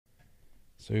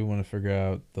So we want to figure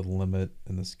out the limit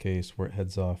in this case where it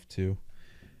heads off to.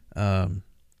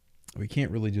 We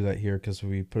can't really do that here because if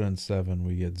we put in 7,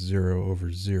 we get 0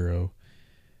 over 0.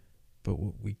 But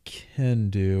what we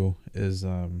can do is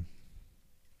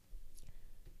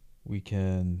we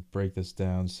can break this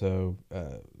down. So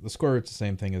the square root's the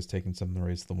same thing as taking 7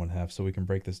 raised to the 1/2. So we can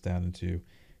break this down into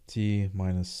t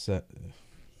minus if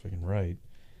I can write,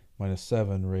 minus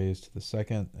 7 raised to the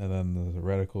second, and then the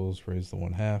radicals raised to the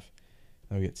 1/2.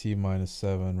 And we get t minus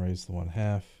 7 raised to the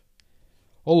 1/2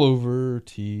 all over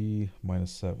t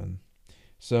minus 7.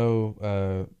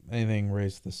 So anything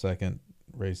raised to the second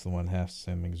raised to the 1/2,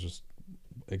 same thing as just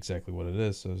exactly what it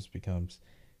is. So this becomes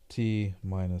t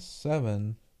minus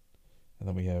 7, and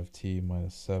then we have t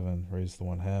minus 7 raised to the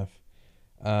 1/2,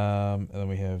 and then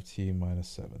we have t minus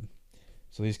 7.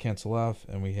 So these cancel off,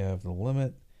 and we have the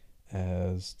limit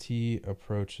as t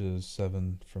approaches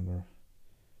 7 from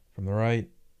the right,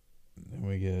 and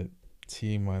we get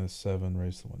t minus 7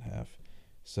 raised to the 1/2.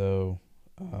 So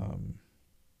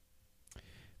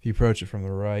if you approach it from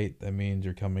the right, that means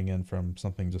you're coming in from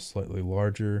something just slightly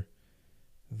larger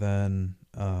than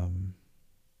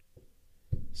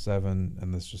 7,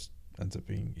 and this just ends up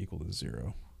being equal to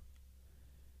 0.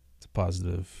 It's a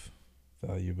positive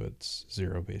value, but it's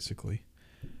 0 basically.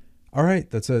 All right,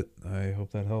 that's it. I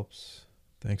hope that helps.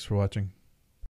 Thanks for watching.